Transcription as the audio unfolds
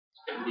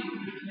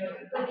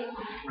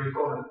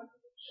Recommend.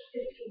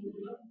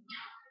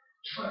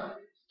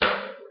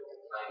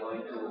 I'm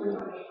going to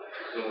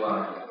do a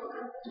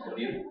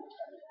review.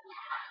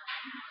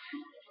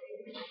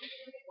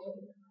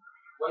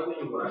 Why do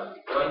you write?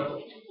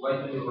 Why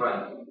do you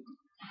write?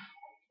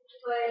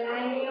 Well, I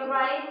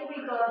write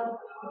because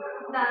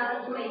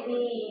that makes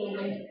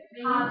me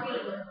happy.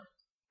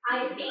 I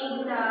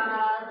think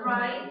that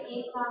right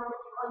is an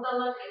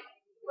ontologic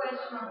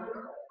question.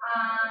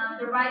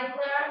 The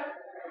writer,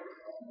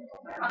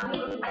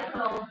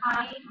 so I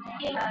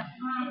think that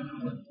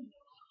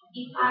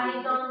if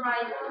I don't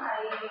write,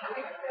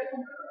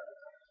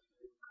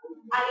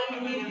 I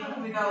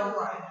live without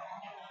writing.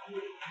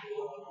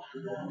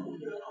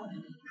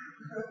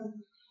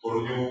 For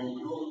you,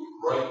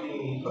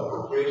 writing is a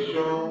profession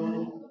or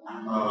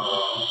a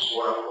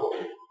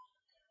hobby?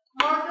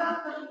 More than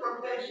a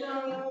profession,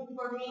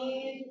 for me,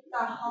 it's a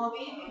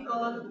hobby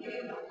because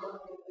it's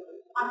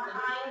a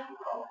kind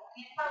of,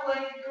 it's a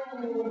way to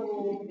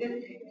get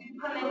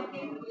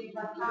connected with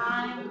the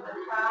time, and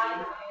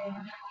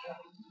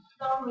it's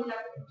so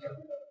relaxing.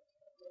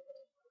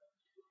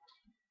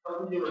 How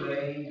do you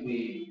relate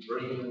with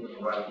reading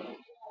and writing?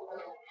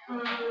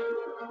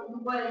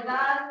 Well,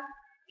 that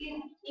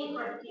is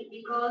interesting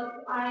because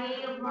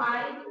I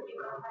write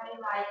because I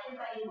like it, I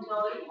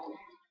enjoy it.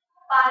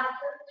 But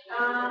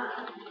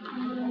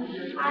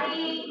I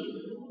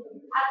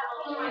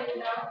asking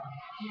myself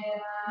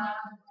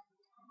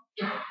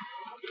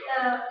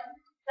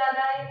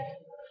that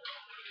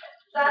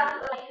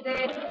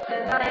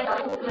I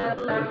talk to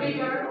the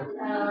reader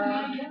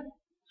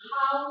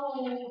how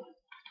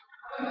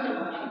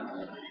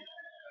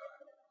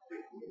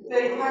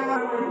they can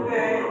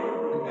say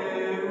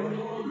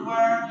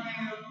where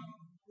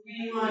we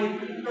might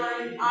be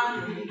very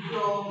angry,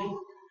 so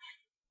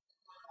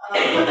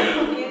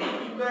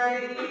it's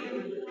very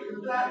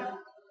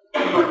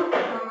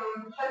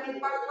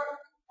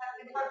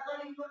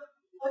satisfactory,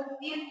 but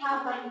it has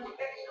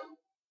satisfaction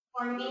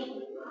for me.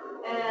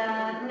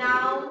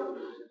 Now,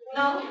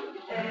 no,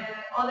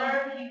 other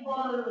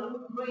people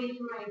read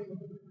my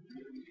book.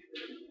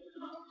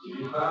 Do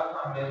you have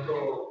a method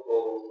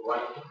of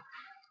writing?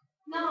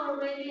 No,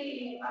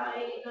 really, I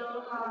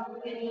don't have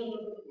any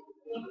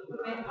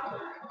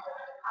method.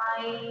 I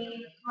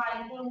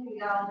writing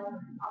without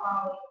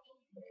about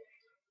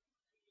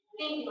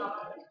thinking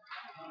about it.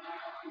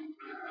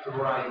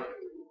 Right.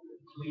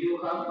 Do you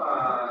have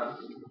a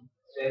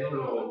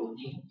cellular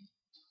routine?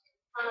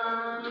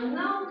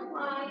 No, I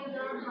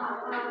don't have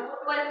a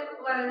well,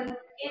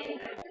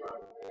 it's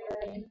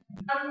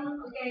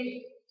okay.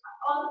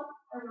 On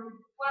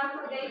one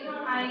occasion,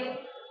 I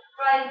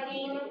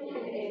writing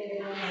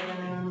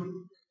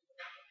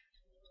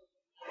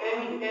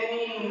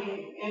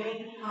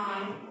any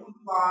time,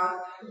 but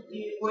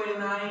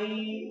when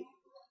I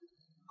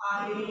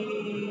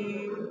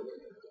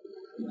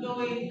do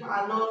it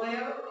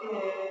another,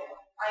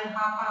 I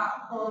have a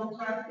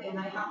contract and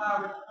I have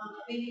a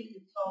responsibility,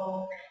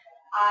 so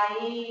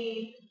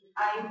I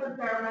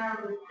prepare my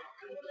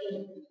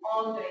routine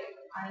all day.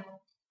 I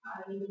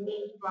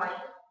need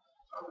right.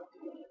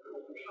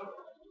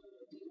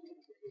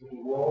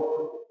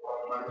 Word or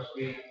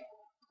manuscript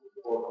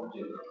or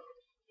computer?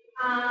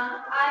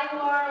 I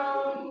work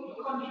on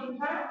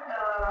computer.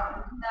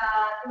 The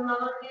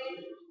technology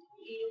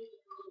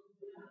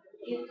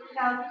is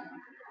help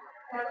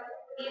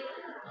it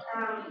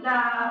the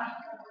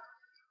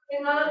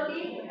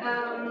technology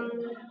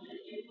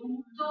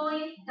do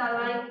it the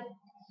life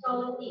so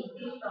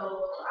easy. So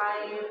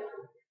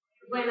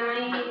when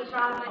I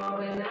travel or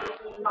when I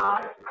in bar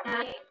and I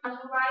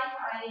write,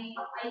 I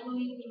do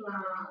it in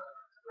an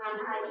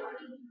iPad.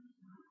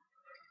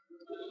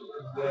 Is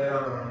there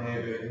an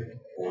event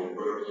or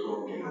person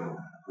in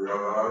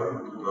real life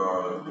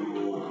that you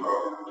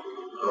have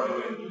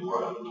written to?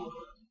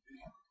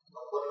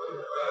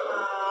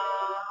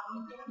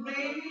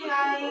 Maybe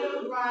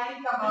I write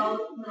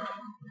about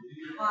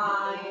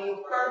my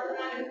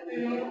personal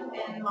experience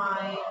and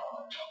my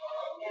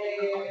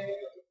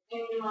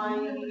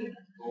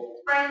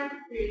friends'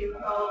 experience.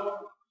 So,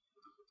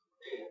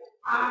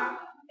 uh,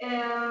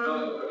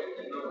 um,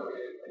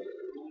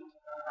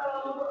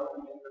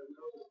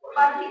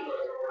 but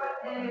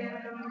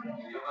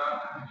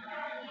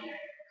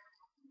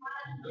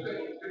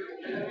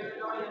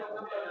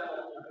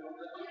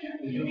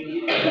Do you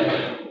believe in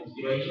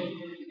inspiration?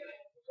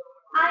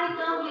 I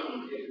don't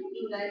believe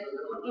in the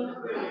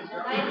inspiration.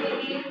 I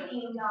believe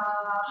in the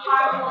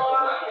hard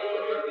work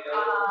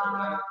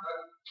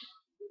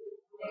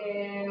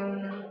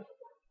and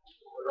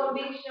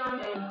conviction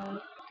and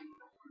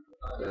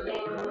the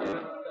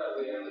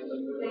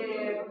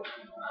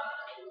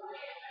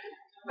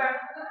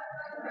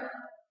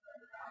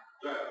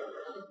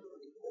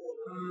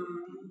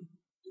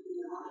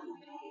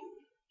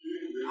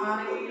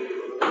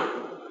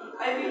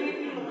I believe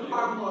in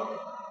hard work.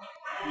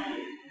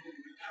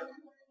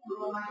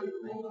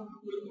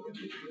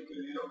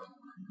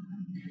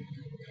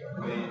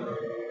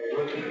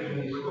 When did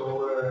you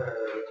discover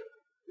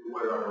you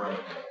were a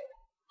writer?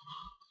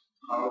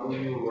 How do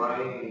you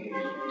write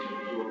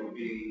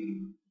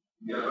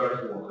the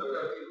first one?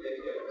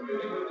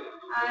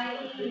 I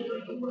in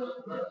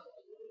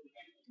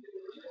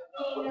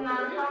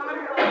summer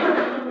of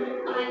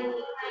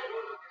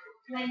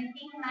 1999,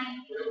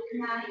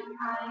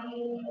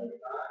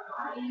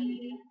 I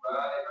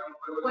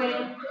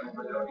went to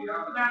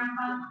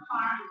grandpa's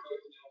farm,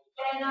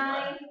 and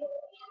I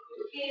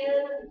feel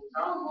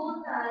so good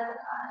that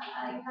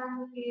I can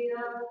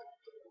feel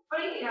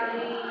free. I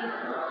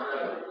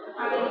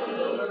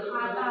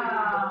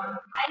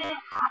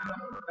didn't have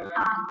to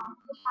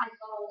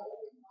cycle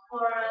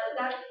for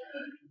that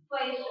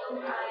situation.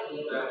 I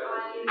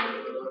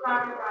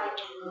started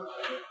writing.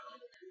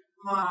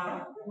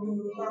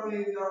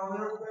 Sorry,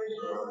 another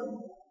question.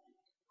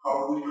 How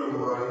do you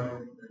write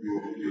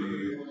your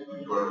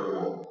first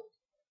work?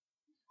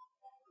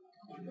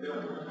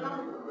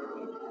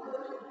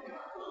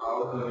 How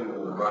do you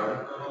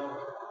write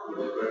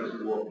your first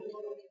work?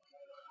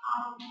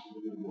 Do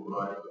you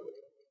write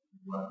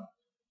what?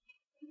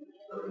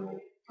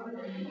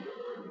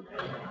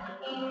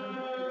 In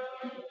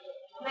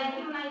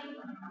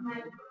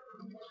 1999,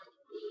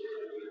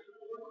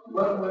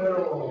 What were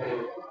or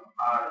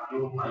are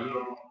your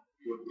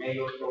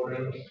major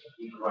problems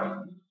in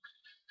writing?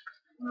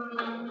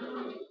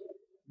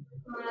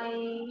 my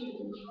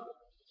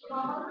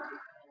small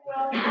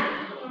problem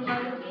in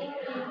writing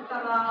is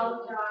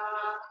about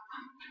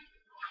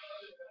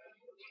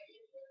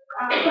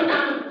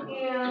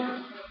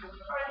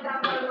for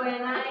example,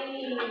 when I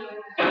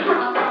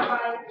talk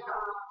about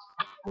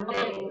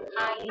living,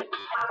 I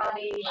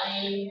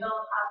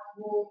don't have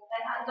book,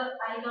 and I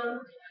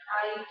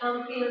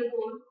don't feel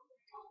good.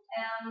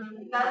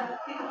 That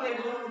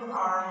situations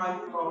are my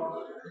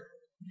problem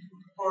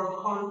for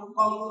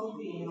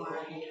focusing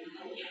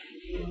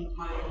in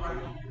my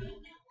writing.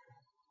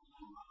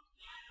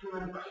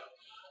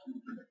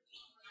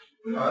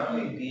 Has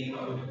it been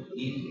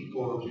easy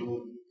for you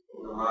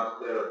to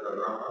master the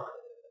grammar?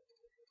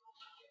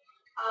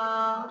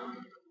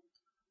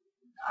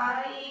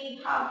 I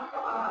have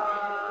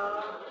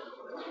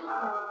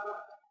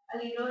a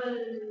little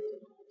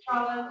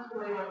troubles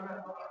with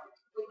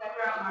the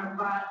grammar,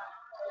 but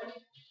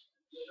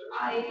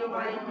I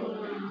write in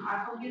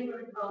a computer,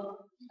 so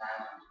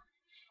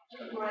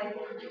that's writing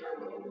in a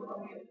computer.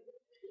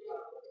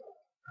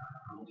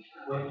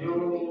 When you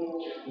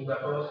in the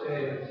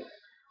process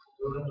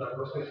during the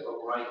process of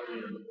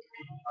writing,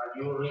 are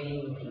you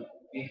reading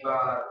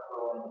feedback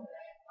from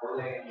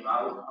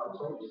other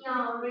authors? No,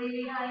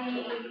 really, I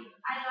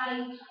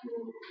like to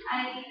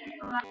read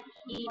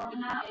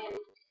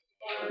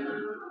and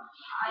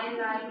I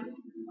like to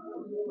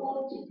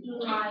put in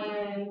my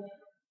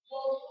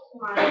books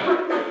my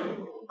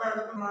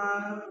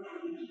personal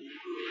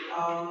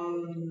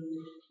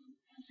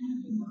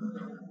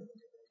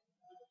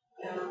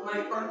my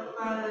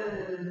personal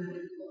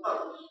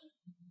thoughts.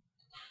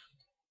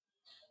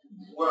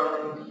 When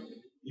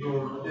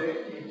your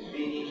text is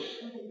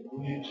finished, do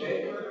you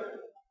check?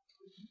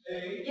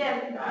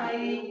 Yes,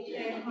 I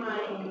check my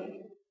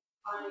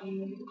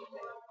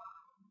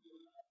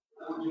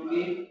Would you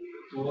leave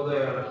to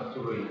others to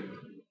read?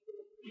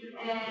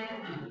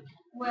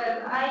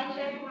 well, I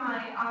check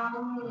my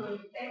own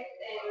text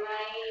and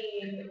I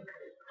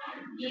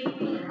give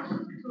it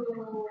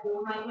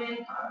to my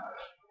mentor.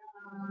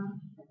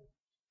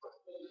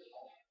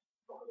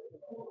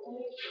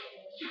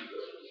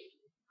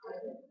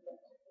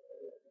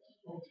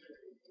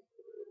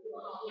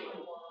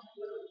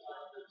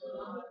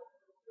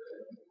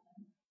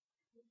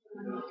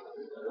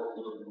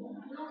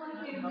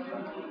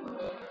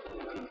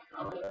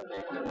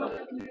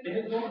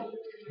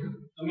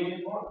 A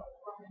minute more.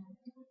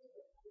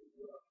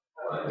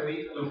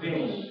 Ready to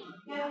finish.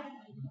 Yeah.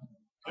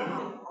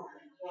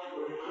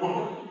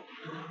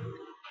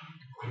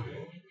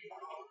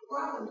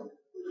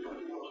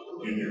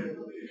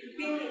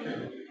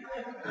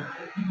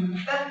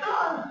 That's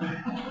all.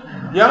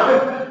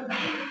 Yeah.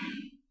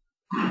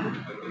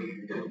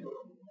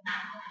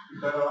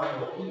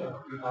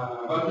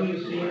 What do you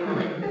think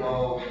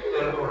of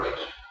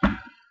self-correction?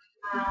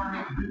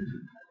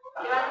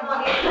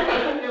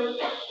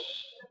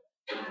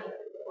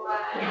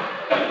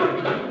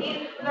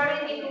 It's very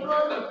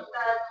difficult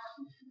that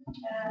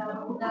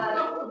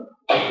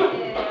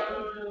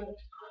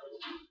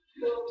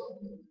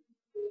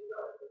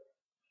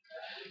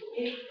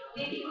it's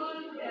difficult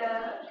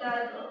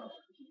that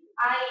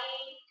I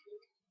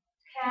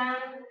can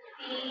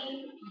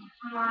see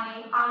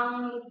my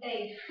own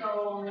mistakes,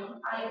 so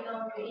I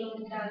don't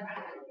think that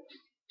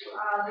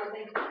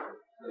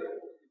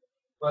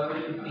What do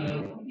you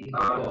think is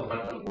about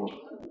writing work?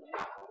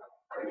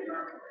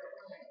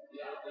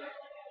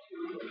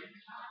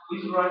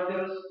 Which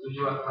writers do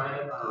you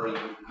admire and read?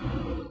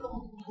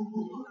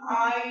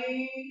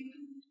 I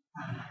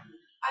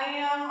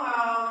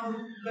am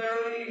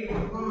very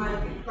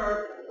romantic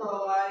person,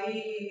 so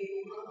I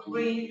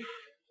read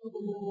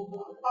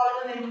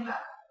all the names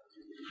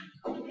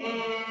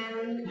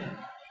and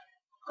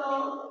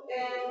so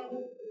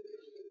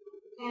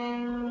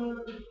and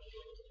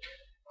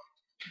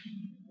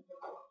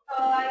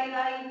I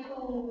like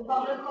to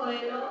Pablo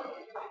Coelho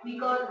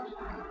because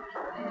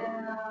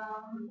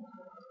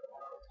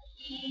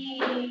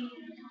he thinks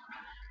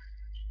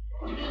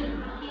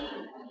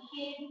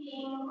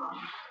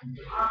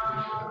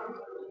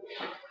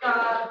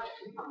that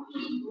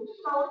he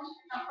solves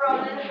the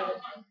problem of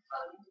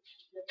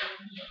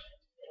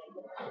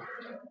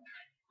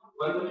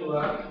What would you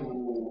like to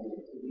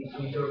this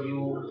interview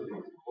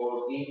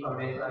or give a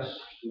message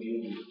to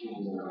you to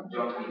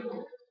young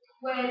people?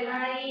 well,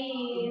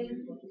 I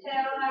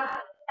tell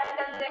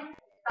them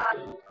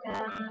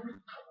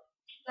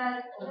that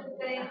that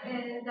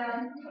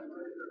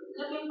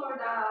looking for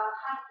the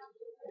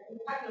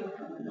happiness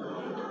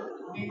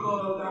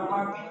because the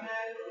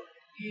happiness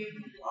is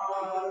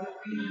a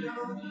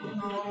decision,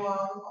 no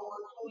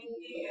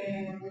opportunity,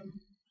 and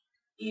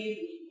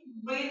it's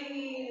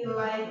really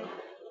like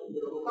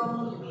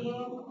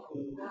something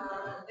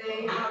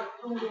they have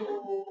to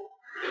do.